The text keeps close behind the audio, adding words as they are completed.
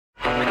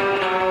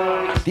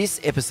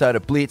This episode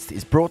of Blitzed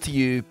is brought to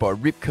you by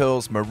Rip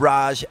Curl's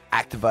Mirage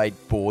Activate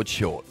board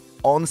short.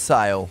 On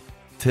sale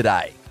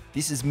today.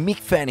 This is Mick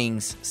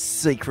Fanning's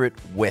secret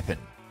weapon.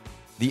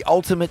 The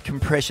ultimate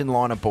compression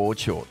liner board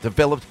short,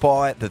 developed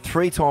by the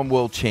three-time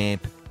world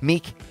champ,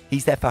 Mick,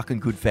 he's that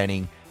fucking good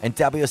Fanning, and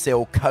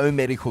WSL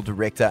co-medical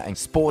director and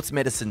sports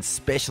medicine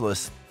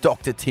specialist,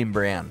 Dr. Tim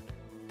Brown.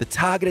 The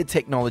targeted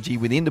technology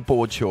within the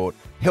board short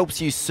helps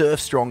you surf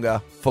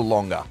stronger for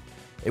longer.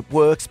 It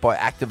works by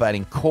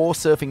activating core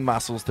surfing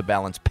muscles to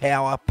balance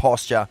power,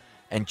 posture,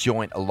 and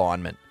joint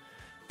alignment.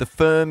 The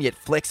firm yet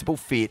flexible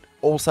fit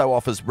also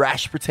offers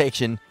rash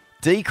protection,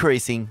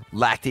 decreasing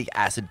lactic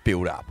acid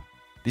buildup.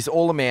 This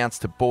all amounts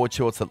to board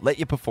shorts that let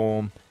you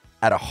perform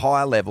at a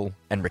higher level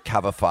and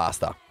recover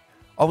faster.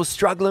 I was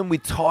struggling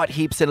with tight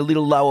hips and a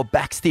little lower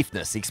back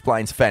stiffness,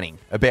 explains Fanning,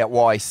 about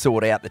why he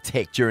sought out the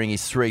tech during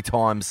his 3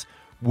 times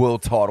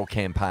world title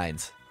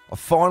campaigns. I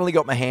finally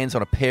got my hands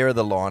on a pair of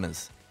the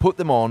liners, put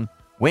them on,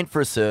 went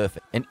for a surf,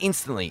 and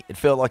instantly it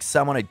felt like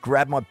someone had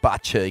grabbed my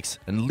butt cheeks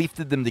and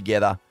lifted them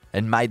together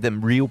and made them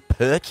real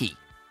perky.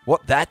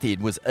 What that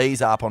did was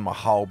ease up on my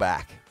whole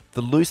back.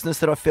 The looseness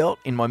that I felt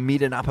in my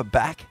mid and upper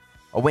back,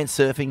 I went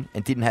surfing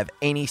and didn't have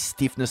any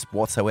stiffness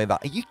whatsoever.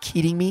 Are you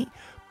kidding me?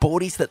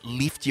 Boardies that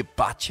lift your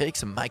butt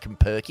cheeks and make them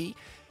perky?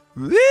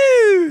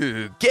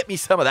 Woo! Get me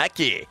some of that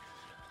gear.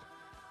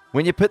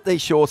 When you put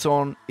these shorts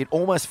on, it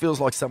almost feels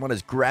like someone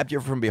has grabbed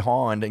you from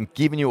behind and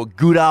given you a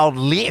good old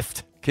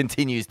lift,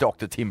 continues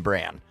Dr. Tim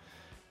Brown.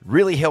 It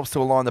really helps to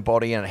align the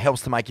body, and it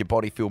helps to make your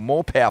body feel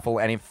more powerful,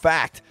 and in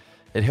fact,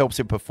 it helps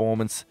your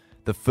performance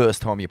the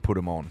first time you put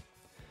them on.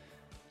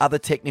 Other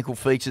technical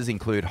features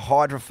include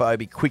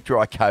hydrophobic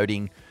quick-dry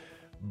coating,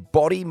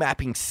 body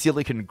mapping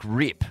silicone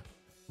grip,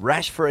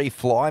 rash-free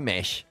fly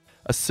mesh,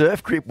 a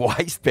surf grip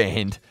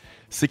waistband,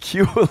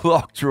 secure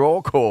lock draw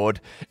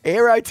cord,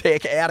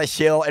 Aerotech outer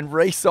shell, and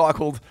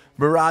recycled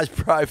Mirage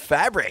Pro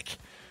fabric.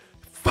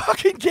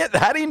 Fucking get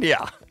that in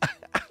ya.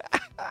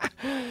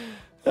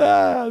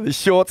 The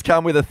shorts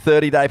come with a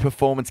 30-day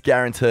performance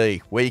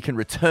guarantee where you can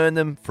return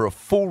them for a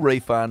full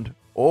refund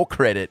or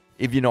credit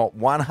if you're not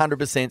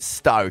 100%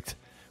 stoked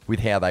with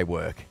how they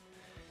work.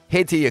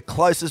 Head to your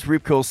closest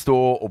Rip Curl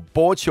store or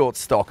board short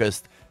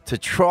stockist to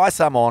try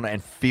some on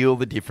and feel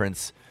the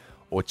difference,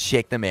 or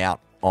check them out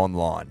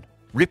online.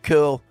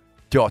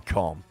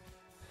 ripcurl.com.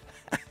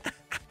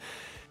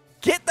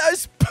 Get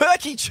those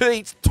perky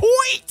cheats,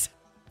 tweet!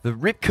 The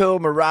Rip Curl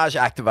Mirage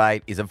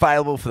Activate is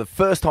available for the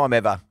first time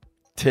ever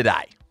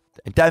today.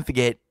 And don't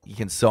forget, you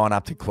can sign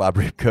up to Club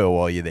Rip Curl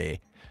while you're there.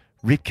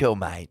 Rip Curl,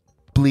 mate.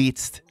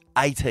 Blitzed,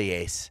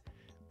 ATS,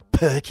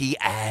 perky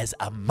as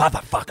a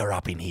motherfucker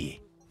up in here.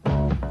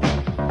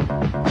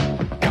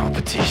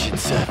 Competition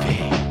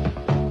surfing.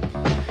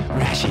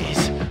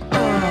 Rashes.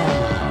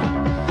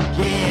 Oh,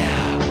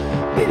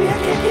 yeah. Baby, I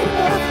can't get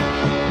enough.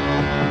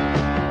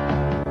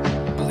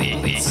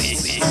 Blitz.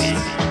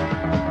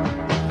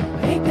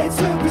 Ain't That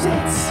Surf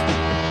presents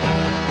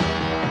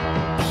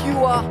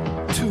Pure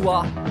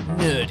Tour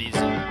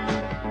Nerdism.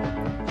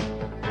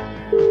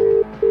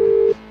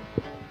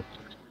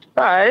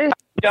 Hey, how's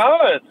it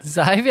going?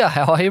 Xavier,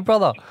 how are you,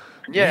 brother?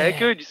 Yeah,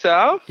 good.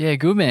 Yourself? Yeah,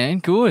 good, man.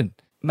 Good.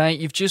 Mate,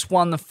 you've just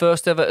won the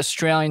first ever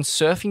Australian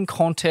surfing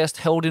contest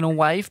held in a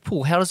wave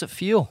pool. How does it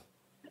feel?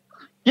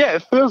 Yeah,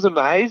 it feels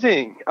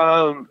amazing.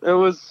 It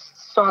was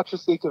such a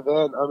sick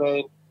event. I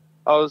mean,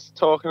 I was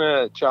talking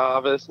to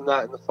Jarvis and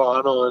that in the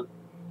final, and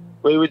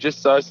we were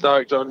just so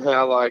stoked on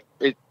how, like,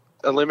 it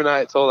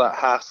eliminates all that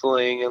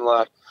hassling and,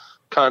 like,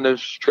 kind of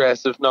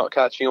stress of not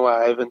catching a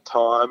wave and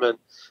time, and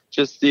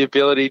just the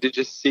ability to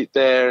just sit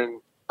there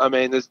and, I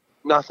mean, there's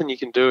nothing you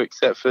can do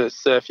except for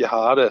surf your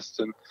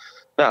hardest, and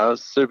no, it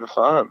was super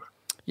fun.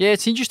 Yeah,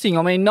 it's interesting.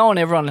 I mean, knowing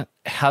everyone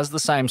has the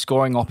same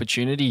scoring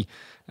opportunity,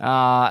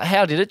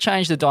 how did it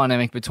change the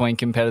dynamic between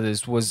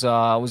competitors? Was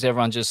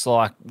everyone just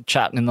like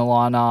chatting in the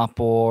lineup,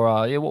 or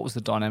what was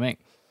the dynamic?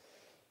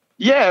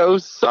 Yeah, it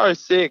was so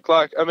sick.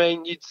 Like, I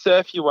mean, you'd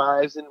surf your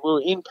waves, and we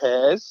were in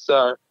pairs,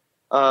 so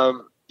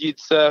you'd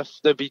surf.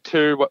 There'd be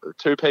two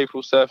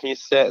people surfing a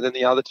set, and then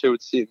the other two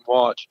would sit and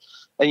watch,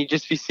 and you'd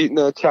just be sitting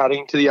there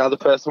chatting to the other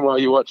person while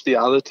you watch the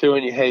other two,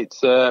 and you heat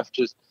surf,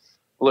 just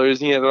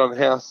losing it on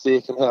how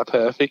sick and how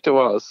perfect it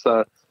was.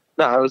 So,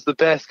 no, it was the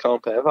best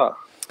comp ever.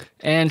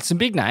 And some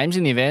big names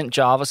in the event.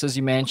 Jarvis, as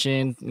you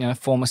mentioned,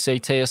 former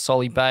CT,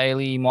 Solly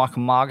Bailey,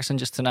 Michael Marguson,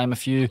 just to name a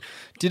few.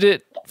 Did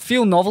it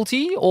feel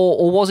novelty,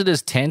 or was it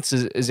as tense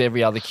as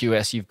every other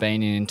QS you've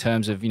been in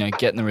terms of,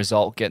 getting the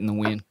result, getting the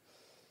win?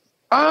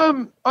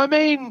 I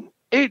mean,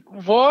 it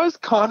was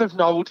kind of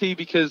novelty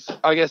because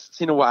I guess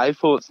it's in a wave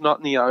pool, it's not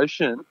in the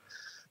ocean.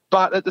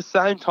 But at the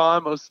same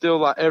time, it was still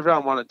like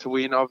everyone wanted to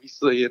win,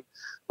 obviously, and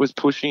was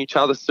pushing each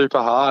other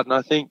super hard. And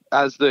I think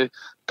as the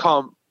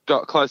comp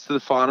got close to the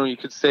final, you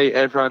could see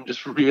everyone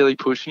just really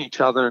pushing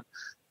each other and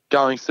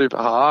going super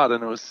hard,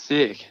 and it was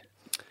sick.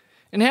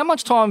 And how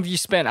much time have you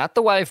spent at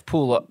the wave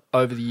pool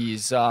over the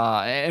years?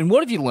 And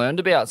what have you learned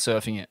about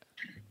surfing it?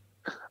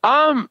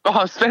 I've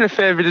spent a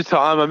fair bit of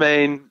time. I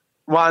mean,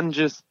 one,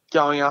 just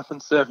going up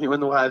and surfing when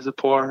the waves are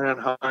pouring around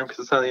home because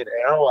it's only an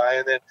hour away,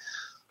 and then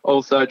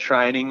also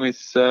training with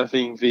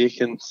Surfing Vic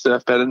and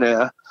Surf Better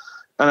Now.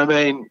 And I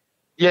mean,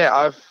 yeah,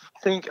 I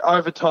think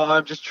over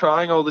time, just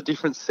trying all the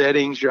different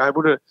settings, you're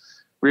able to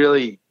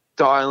really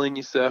dial in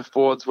your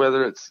surfboards,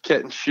 whether it's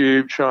getting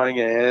tube, trying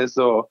airs,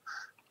 or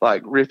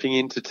like ripping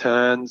into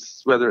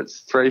turns, whether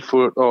it's 3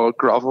 foot or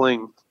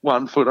groveling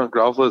 1 foot on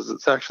grovelers.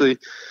 It's actually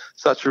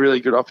such a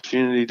really good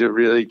opportunity to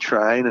really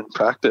train and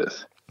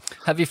practice.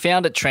 Have you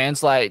found it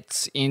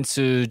translates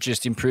into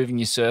just improving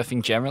your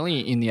surfing generally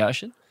in the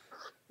ocean?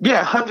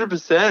 Yeah,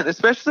 100%,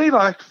 especially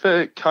like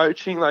for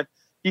coaching, like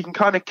you can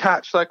kind of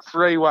catch like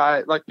 3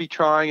 waves, like be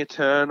trying a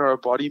turn or a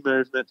body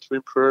movement to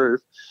improve,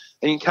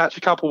 and you can catch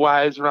a couple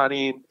waves, run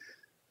in,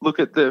 look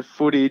at the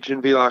footage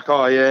and be like,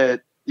 oh yeah,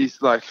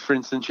 this, like for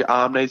instance, your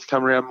arm needs to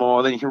come around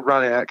more, then you can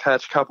run out,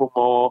 catch a couple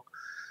more,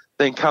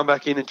 then come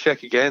back in and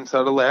check again.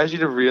 So it allows you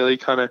to really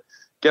kind of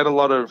get a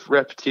lot of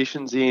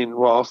repetitions in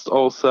whilst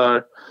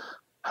also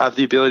have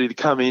the ability to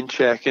come in,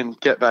 check and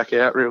get back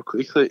out real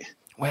quickly.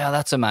 Wow,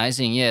 that's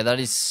amazing. Yeah, that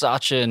is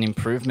such an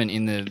improvement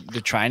in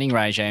the training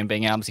regime,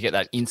 being able to get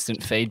that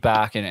instant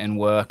feedback and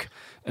work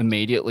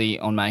immediately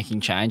on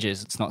making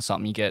changes. It's not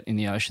something you get in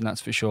the ocean,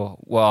 that's for sure.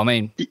 Well, I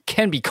mean, it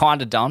can be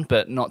kind of done,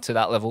 but not to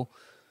that level.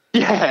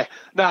 Yeah,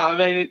 no, I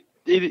mean,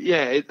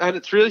 and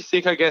it's really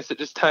sick, I guess. It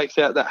just takes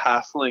out that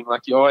hassling.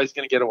 Like, you're always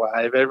going to get a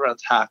wave.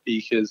 Everyone's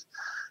happy because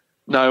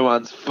no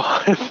one's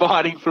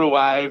fighting for a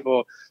wave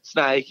or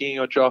snaking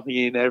or dropping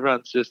in.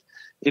 Everyone's just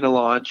in a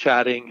line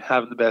chatting,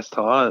 having the best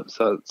time.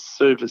 So it's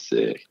super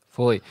sick.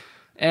 Fully.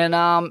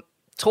 And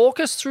talk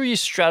us through your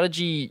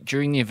strategy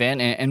during the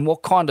event and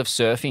what kind of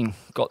surfing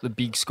got the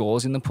big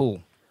scores in the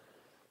pool.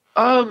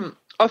 I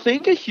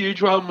think a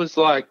huge one was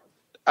like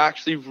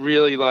actually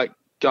really like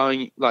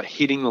going, like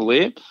hitting the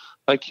lip.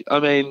 Like,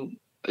 I mean,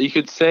 you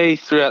could see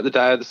throughout the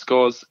day of the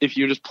scores, if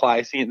you were just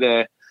placing it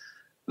there,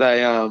 they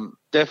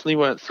definitely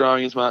weren't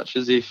throwing as much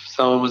as if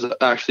someone was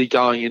actually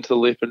going into the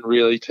lip and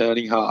really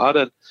turning hard.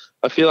 And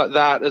I feel like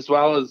that, as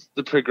well as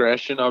the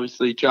progression,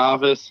 obviously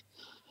Jarvis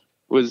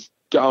was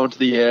going to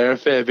the air a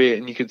fair bit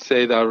and you could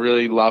see they were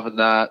really loving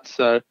that.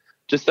 So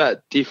just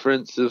that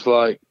difference of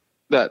like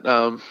that,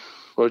 what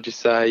would you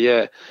say?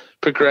 Yeah,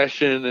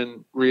 progression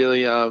and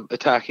really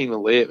attacking the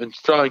lip and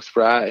throwing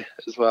spray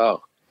as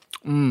well.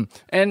 And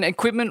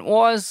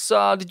equipment-wise,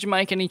 did you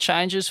make any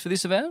changes for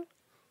this event?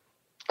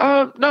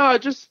 No, I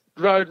just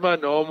rode my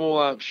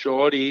normal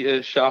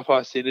shorty, Sharp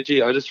Eye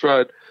Synergy. I just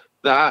rode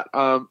that.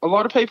 A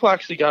lot of people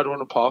actually go to an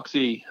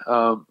epoxy.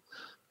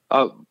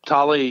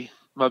 Tully,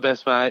 my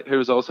best mate, who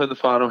was also in the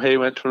final, he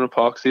went to an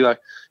epoxy. Like,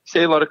 you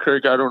see a lot of crew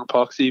go to an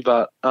epoxy,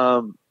 but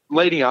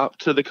leading up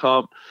to the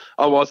comp,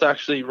 I was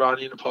actually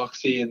running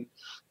epoxy, and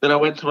then I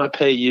went to my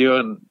PU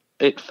and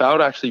it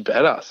felt actually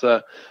better.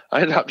 So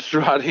I ended up just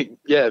running,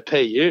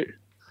 PU.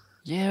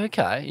 Yeah,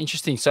 okay.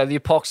 Interesting. So the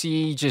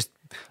epoxy just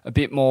a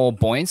bit more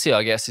buoyancy,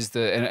 I guess,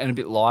 and a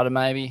bit lighter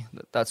maybe.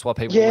 That's why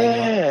people lean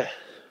on.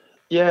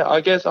 Yeah,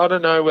 I guess, I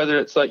don't know whether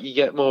it's like you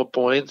get more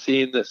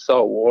buoyancy in the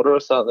salt water or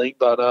something,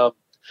 but I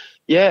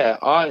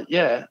found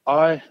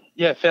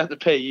the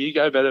PU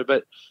go better,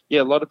 but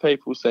yeah, a lot of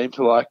people seem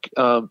to like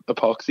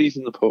epoxies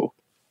in the pool.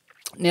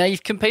 Now,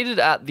 you've competed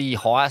at the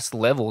highest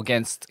level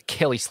against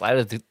Kelly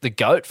Slater, the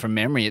GOAT from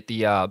memory, at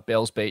the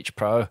Bells Beach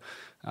Pro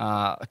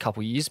a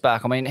couple of years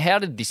back. I mean, how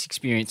did this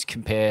experience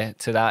compare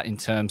to that in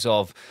terms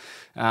of,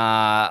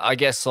 I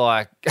guess,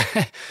 like,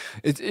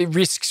 it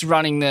risks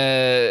becoming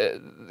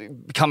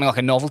like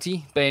a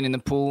novelty, being in the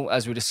pool,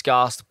 as we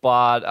discussed.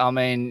 But, I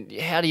mean,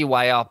 how do you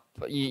weigh up?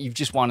 You've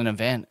just won an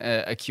event,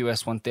 a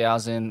QS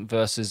 1000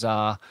 versus,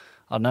 I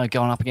don't know,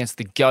 going up against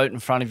the GOAT in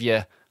front of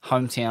your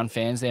hometown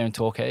fans there in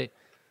Torquay.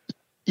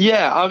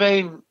 Yeah, I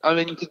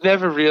mean, you could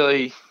never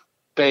really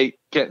beat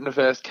getting the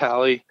first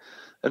Cali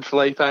and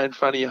Felipe in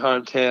front of your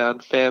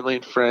hometown, family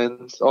and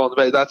friends all on the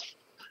beach. That's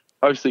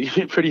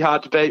obviously pretty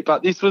hard to beat,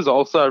 but this was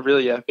also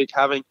really epic.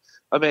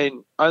 Only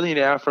an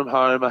hour from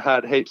home, I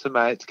had heaps of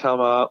mates come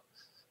up,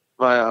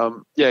 my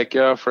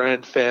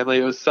girlfriend, family.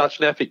 It was such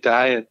an epic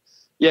day, and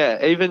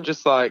yeah, even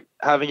just like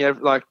having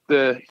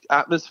the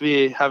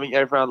atmosphere, having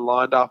everyone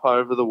lined up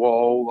over the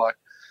wall, like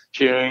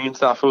cheering and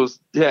stuff. It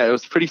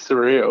was pretty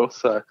surreal.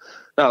 So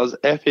that was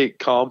epic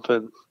comp,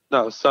 and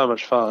that was so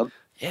much fun.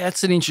 Yeah,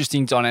 it's an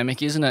interesting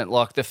dynamic, isn't it?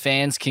 Like, the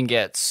fans can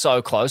get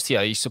so close to you.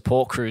 Your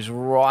support crew's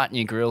right in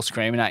your grill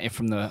screaming at you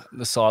from the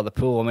side of the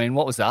pool. I mean,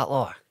 what was that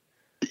like?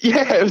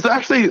 Yeah, it was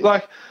actually it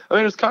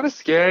was kind of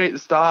scary at the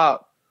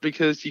start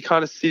because you're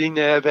kind of sitting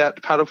there about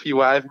to paddle for your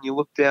wave and you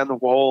look down the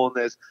wall and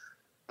there's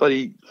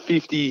bloody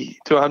 50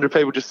 to 100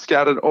 people just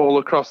scattered all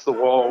across the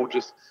wall,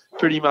 just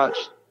pretty much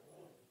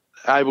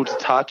able to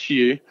touch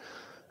you.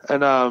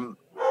 And,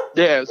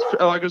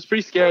 it was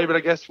pretty scary, but I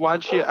guess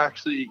once you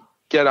actually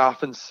get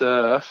up and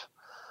surf,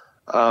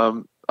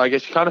 I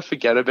guess you kind of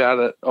forget about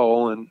it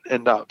all and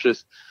end up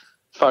just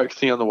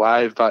focusing on the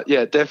wave. But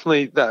yeah,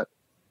 definitely that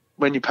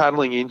when you're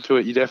paddling into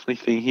it, you're definitely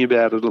thinking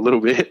about it a little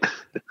bit.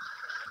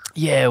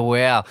 Yeah,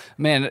 wow.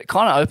 Man, it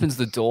kind of opens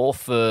the door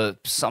for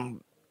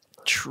some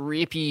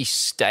trippy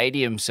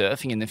stadium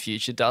surfing in the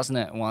future, doesn't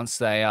it? Once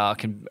they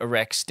can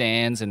erect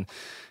stands and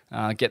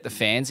get the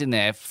fans in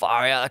there,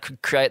 far out, that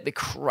could create the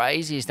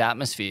craziest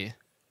atmosphere.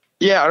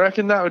 Yeah, I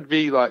reckon that would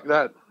be like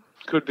that.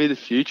 Could be the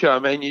future. I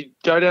mean, you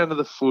go down to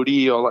the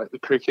footy or like the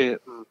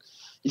cricket, and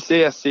you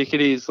see how sick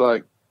it is,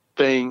 like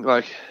being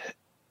like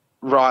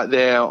right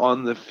there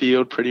on the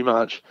field, pretty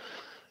much,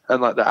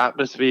 and like the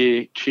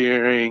atmosphere,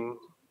 cheering,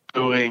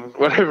 booing,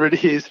 whatever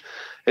it is.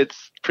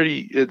 It's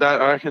pretty.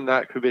 That I reckon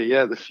that could be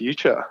the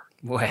future.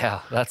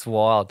 Wow, that's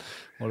wild.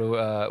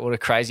 What a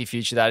crazy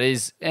future that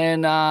is.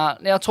 And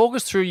now talk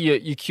us through your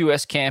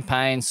QS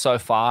campaign so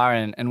far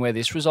and where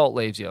this result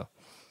leaves you.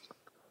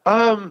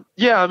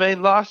 Yeah, I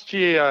mean, last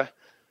year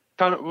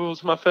it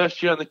was my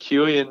first year on the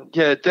QE, and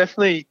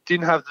definitely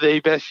didn't have the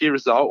best year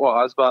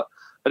result-wise, but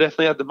I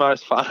definitely had the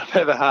most fun I've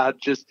ever had,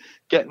 just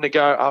getting to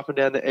go up and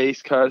down the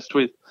East Coast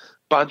with a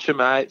bunch of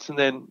mates, and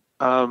then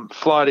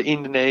fly to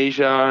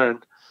Indonesia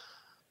and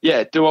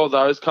do all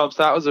those comps.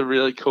 That was a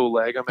really cool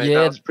leg. I mean,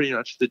 that was pretty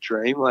much the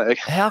dream leg.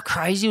 How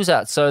crazy was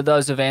that? So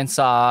those events,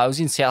 it was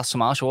in South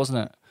Sumatra,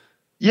 wasn't it?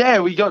 Yeah,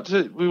 we went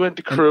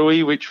to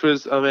Krui, which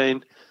was, I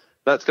mean,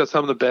 that's got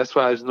some of the best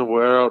waves in the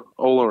world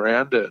all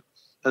around it.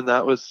 And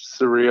that was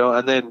surreal.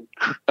 And then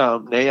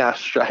Nias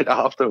straight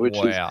after, which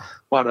is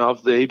one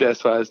of the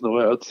best waves in the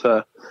world.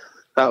 So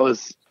that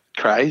was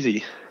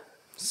crazy.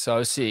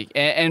 So sick.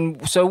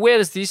 And so where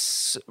does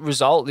this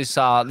result,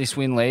 this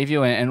win leave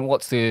you? And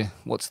what's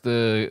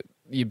the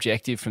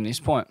objective from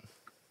this point?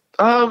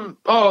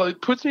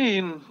 It puts me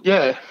in,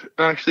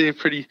 actually a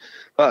pretty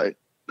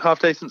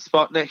half-decent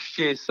spot next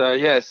year.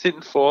 So,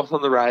 sitting fourth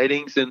on the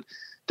ratings, and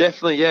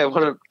definitely,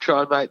 want to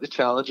try and make the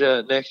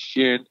Challenger next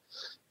year and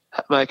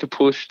make a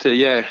push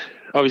to,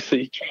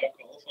 obviously try to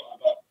qualify.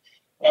 But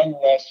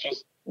nonetheless,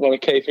 just want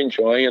to keep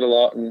enjoying it a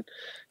lot and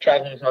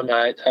traveling with my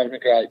mates, having a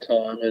great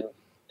time, and,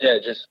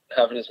 just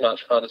having as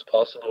much fun as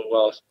possible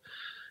whilst,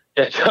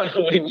 trying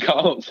to win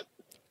golds.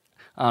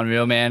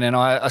 Unreal, man. And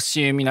I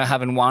assume,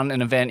 having won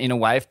an event in a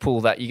wave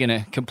pool, that you're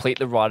going to complete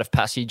the rite of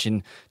passage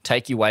and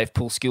take your wave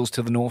pool skills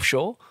to the North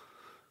Shore?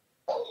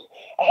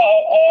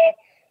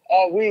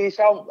 I wish.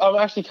 I'm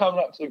actually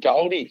coming up to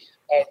Goldie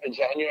in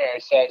January,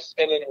 so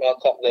spending a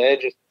month up there,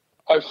 just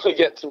hopefully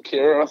get some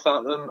cure or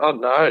something. I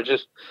don't know,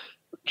 just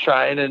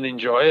train and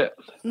enjoy it.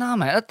 No,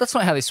 mate, that's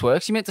not how this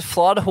works. You meant to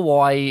fly to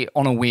Hawaii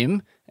on a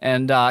whim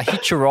and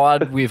hitch a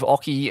ride with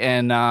Occy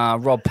and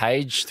Rob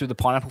Page through the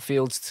pineapple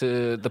fields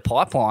to the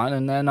pipeline,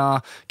 and then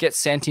get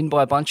sent in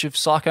by a bunch of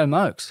psycho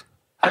mokes.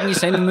 Haven't you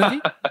seen the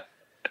movie?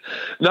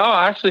 No,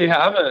 I actually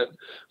haven't.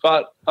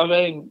 But, I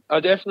mean, I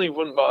definitely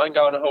wouldn't mind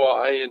going to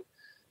Hawaii. And,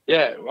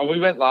 we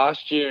went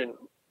last year and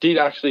did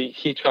actually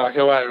hitchhike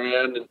our way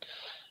around. And,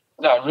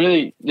 no,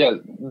 really,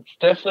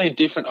 definitely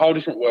a whole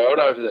different world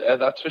over there,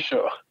 that's for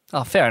sure.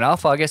 Oh, fair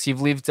enough. I guess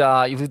you've lived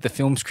the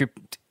film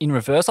script in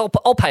reverse. I'll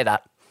pay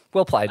that.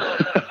 Well played.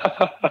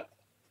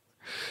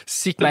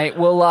 Sick, mate.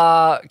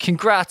 Well,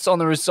 congrats on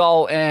the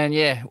result,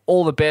 and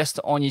all the best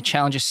on your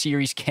Challenger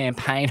Series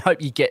campaign.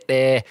 Hope you get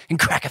there and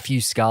crack a few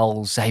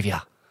skulls,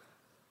 Xavier.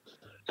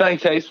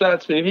 Thanks, Ace.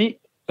 That's me.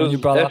 It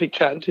was epic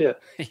chatting to you.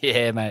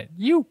 Yeah, mate.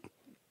 You.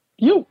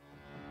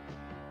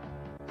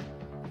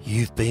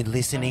 You've been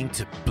listening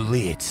to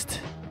Blitzed,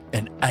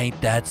 and ain't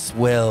that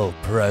swell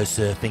pro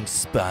surfing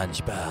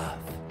sponge bath.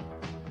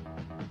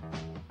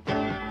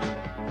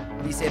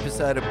 This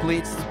episode of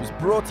Blitzed was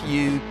brought to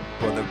you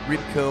by the Rip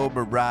Curl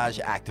Mirage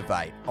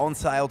Activate. On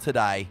sale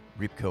today,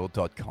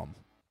 ripcurl.com.